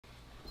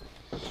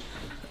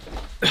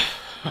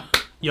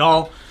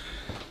Y'all,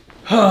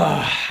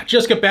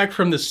 just got back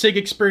from the SIG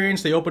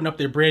experience. They opened up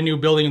their brand new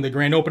building in the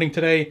grand opening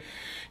today.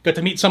 Got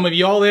to meet some of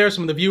y'all there,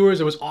 some of the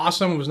viewers. It was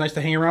awesome. It was nice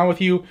to hang around with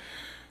you.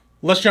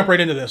 Let's jump right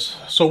into this.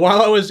 So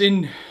while I was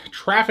in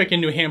traffic in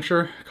New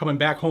Hampshire, coming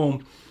back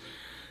home,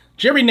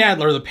 Jerry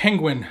Nadler, the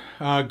Penguin,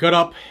 got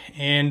up,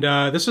 and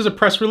this is a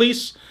press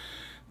release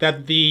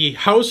that the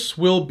House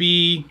will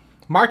be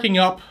marking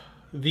up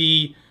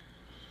the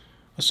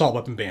assault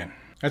weapon ban.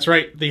 That's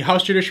right, the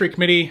House Judiciary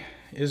Committee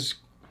is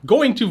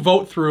going to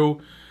vote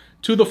through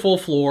to the full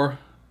floor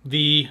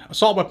the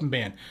assault weapon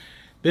ban.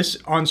 This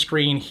on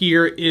screen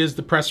here is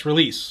the press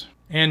release,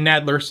 and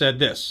Nadler said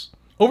this.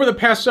 Over the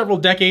past several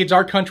decades,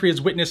 our country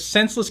has witnessed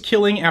senseless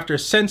killing after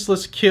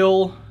senseless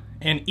kill,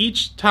 and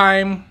each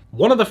time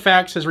one of the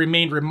facts has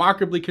remained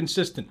remarkably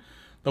consistent.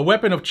 The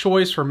weapon of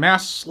choice for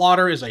mass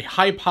slaughter is a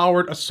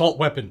high-powered assault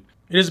weapon.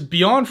 It is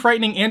beyond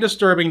frightening and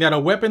disturbing that a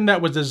weapon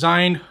that was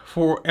designed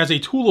as a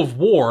tool of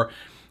war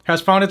has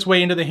found its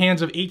way into the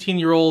hands of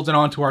 18-year-olds and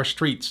onto our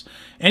streets.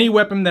 Any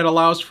weapon that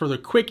allows for the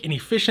quick and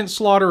efficient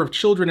slaughter of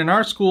children in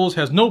our schools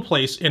has no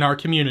place in our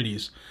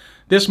communities.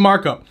 This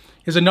markup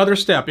is another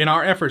step in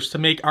our efforts to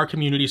make our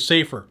communities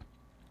safer.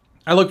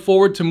 I look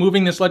forward to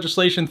moving this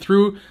legislation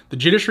through the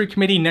Judiciary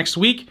Committee next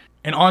week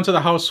and onto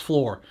the House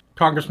floor.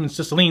 Congressman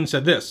Cicilline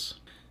said this.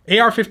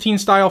 AR-15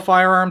 style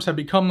firearms have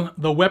become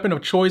the weapon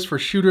of choice for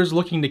shooters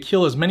looking to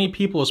kill as many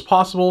people as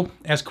possible,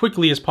 as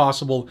quickly as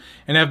possible,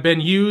 and have been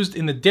used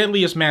in the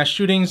deadliest mass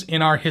shootings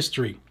in our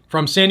history.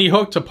 From Sandy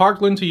Hook to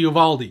Parkland to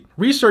Uvalde.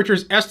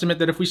 Researchers estimate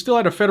that if we still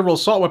had a federal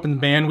assault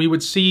weapons ban, we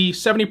would see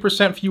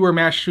 70% fewer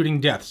mass shooting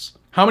deaths.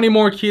 How many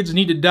more kids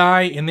need to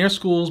die in their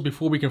schools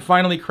before we can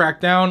finally crack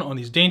down on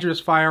these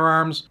dangerous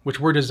firearms which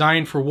were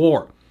designed for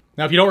war?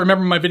 Now, if you don't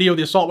remember my video,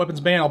 the assault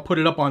weapons ban, I'll put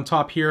it up on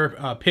top here,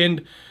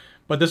 pinned.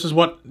 But this is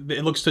what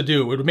it looks to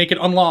do. It would make it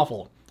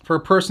unlawful for a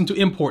person to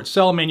import,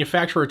 sell,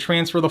 manufacture, or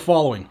transfer the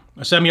following.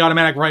 A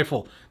semi-automatic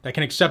rifle that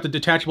can accept a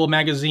detachable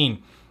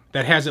magazine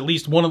that has at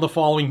least one of the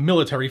following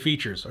military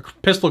features. A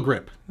pistol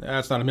grip.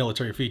 That's not a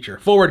military feature.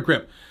 Forward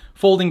grip.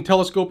 Folding,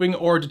 telescoping,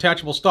 or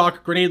detachable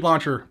stock. Grenade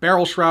launcher.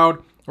 Barrel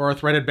shroud, or a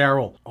threaded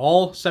barrel.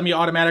 All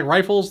semi-automatic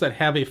rifles that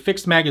have a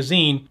fixed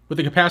magazine with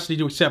the capacity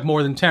to accept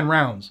more than 10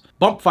 rounds.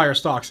 Bump fire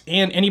stocks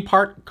and any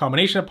part,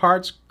 combination of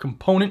parts,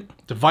 component,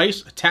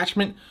 device,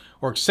 attachment,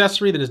 or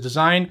accessory that is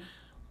designed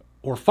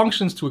or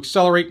functions to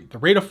accelerate the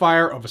rate of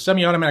fire of a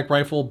semi-automatic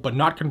rifle but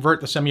not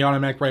convert the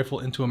semi-automatic rifle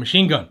into a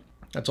machine gun.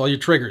 That's all your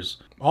triggers.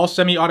 All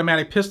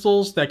semi-automatic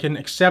pistols that can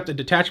accept a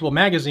detachable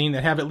magazine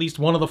that have at least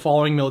one of the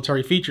following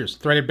military features.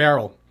 Threaded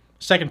barrel,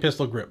 second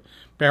pistol grip,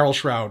 barrel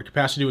shroud,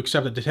 capacity to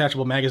accept a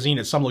detachable magazine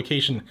at some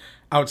location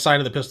outside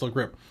of the pistol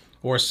grip,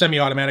 or a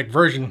semi-automatic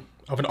version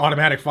of an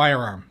automatic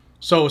firearm.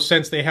 So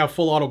since they have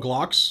full auto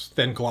Glocks,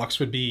 then Glocks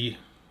would be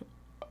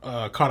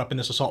caught up in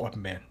this assault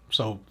weapon ban.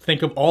 So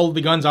think of all of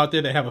the guns out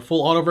there that have a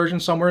full auto version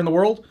somewhere in the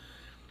world,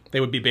 they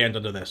would be banned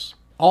under this.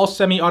 All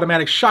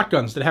semi-automatic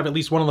shotguns that have at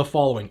least one of the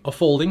following. A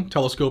folding,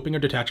 telescoping, or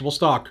detachable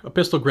stock. A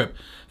pistol grip.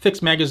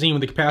 Fixed magazine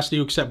with the capacity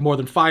to accept more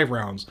than 5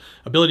 rounds.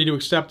 Ability to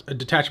accept a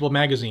detachable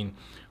magazine.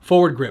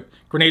 Forward grip,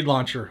 grenade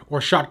launcher,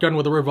 or shotgun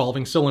with a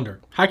revolving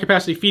cylinder.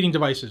 High-capacity feeding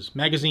devices,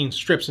 magazines,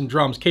 strips, and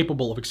drums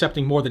capable of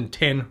accepting more than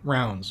 10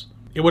 rounds.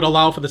 It would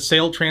allow for the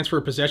sale, transfer,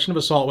 or possession of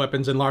assault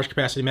weapons and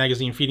large-capacity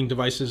magazine feeding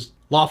devices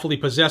lawfully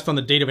possessed on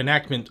the date of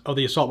enactment of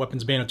the assault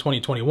weapons ban of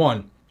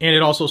 2021. And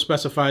it also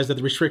specifies that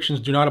the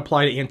restrictions do not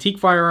apply to antique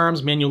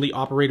firearms, manually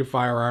operated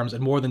firearms,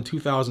 and more than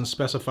 2,000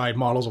 specified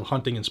models of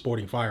hunting and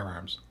sporting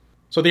firearms.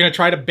 So they're going to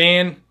try to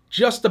ban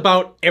just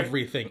about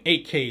everything.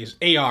 AKs,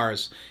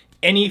 ARs,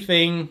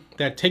 anything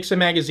that takes a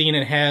magazine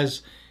and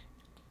has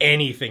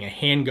anything, a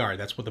handguard,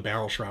 that's what the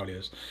barrel shroud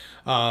is.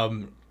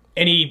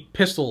 Any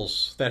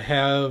pistols that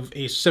have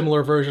a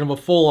similar version of a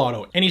full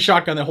auto. Any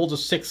shotgun that holds a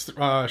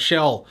 6th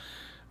shell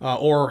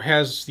or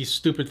has these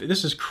stupid...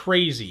 This is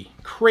crazy.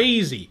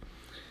 Crazy.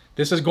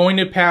 This is going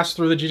to pass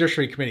through the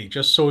Judiciary Committee,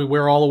 just so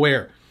we're all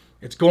aware.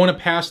 It's going to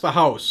pass the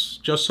House,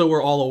 just so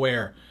we're all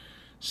aware.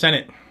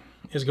 Senate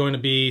is going to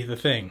be the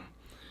thing.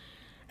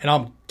 And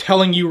I'm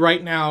telling you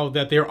right now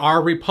that there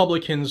are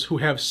Republicans who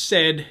have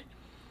said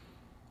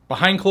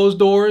behind closed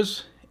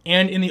doors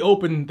and in the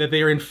open that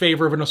they are in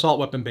favor of an assault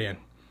weapon ban.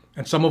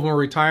 And some of them are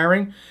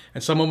retiring,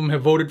 and some of them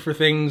have voted for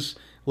things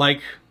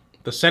like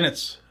the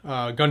Senate's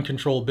gun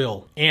control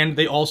bill. And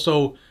they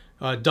also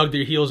dug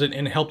their heels in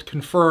and helped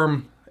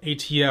confirm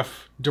ATF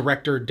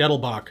Director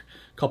Dettelbach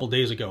a couple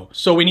days ago.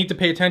 So we need to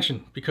pay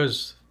attention,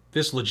 because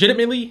this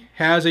legitimately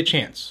has a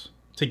chance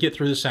to get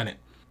through the Senate.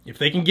 If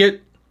they can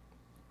get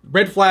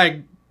red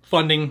flag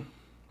funding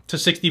to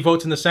 60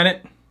 votes in the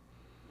Senate,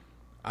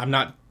 I'm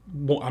not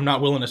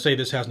willing to say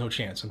this has no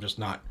chance. I'm just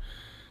not.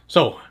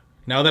 So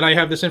now that I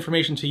have this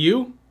information to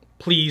you,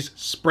 please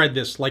spread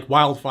this like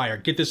wildfire.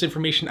 Get this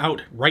information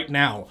out right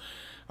now.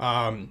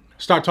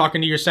 Start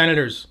talking to your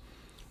senators.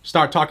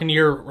 Start talking to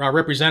your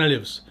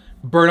representatives.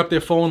 Burn up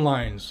their phone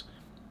lines.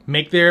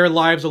 Make their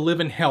lives a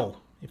living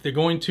hell. If they're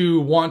going to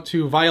want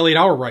to violate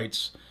our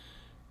rights,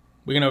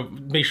 we're going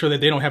to make sure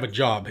that they don't have a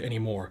job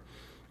anymore.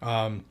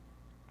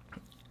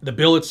 The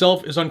bill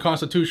itself is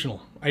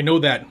unconstitutional. I know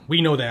that.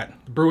 We know that.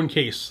 The Bruin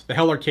case, the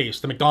Heller case,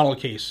 the McDonald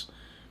case.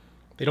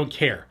 They don't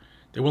care.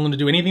 They're willing to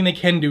do anything they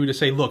can do to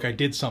say, look, I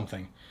did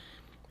something.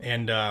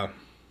 And,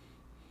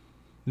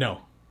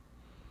 no.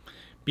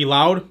 Be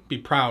loud, be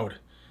proud.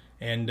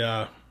 And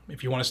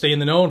if you want to stay in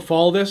the know and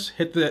follow this,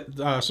 hit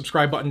the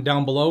subscribe button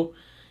down below.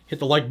 Hit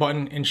the like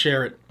button and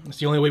share it. It's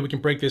the only way we can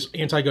break this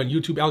anti-gun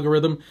YouTube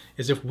algorithm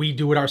is if we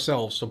do it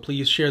ourselves. So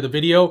please share the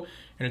video.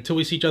 And until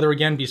we see each other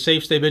again, be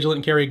safe, stay vigilant,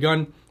 and carry a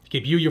gun to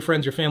keep you, your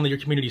friends, your family, your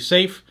community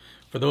safe.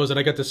 For those that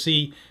I got to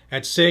see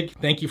at SIG,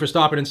 thank you for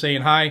stopping and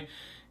saying hi.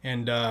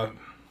 And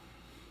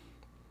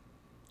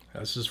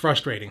this is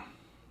frustrating.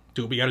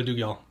 Do what we got to do,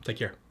 y'all. Take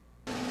care.